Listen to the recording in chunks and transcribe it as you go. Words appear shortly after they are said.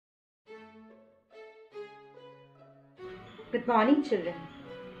Good morning, children.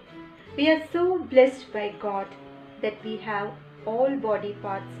 We are so blessed by God that we have all body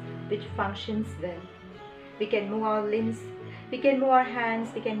parts which functions well. We can move our limbs, we can move our hands,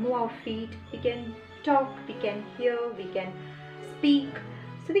 we can move our feet, we can talk, we can hear, we can speak.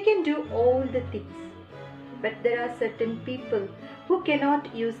 So we can do all the things. But there are certain people who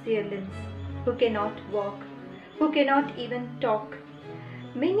cannot use their limbs, who cannot walk, who cannot even talk.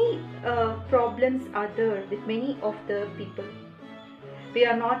 Many problems are there with many of the people. We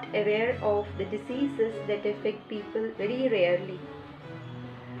are not aware of the diseases that affect people very rarely.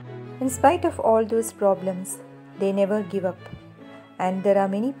 In spite of all those problems, they never give up. And there are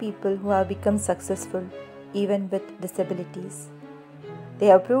many people who have become successful even with disabilities. They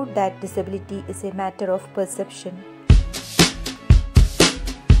have proved that disability is a matter of perception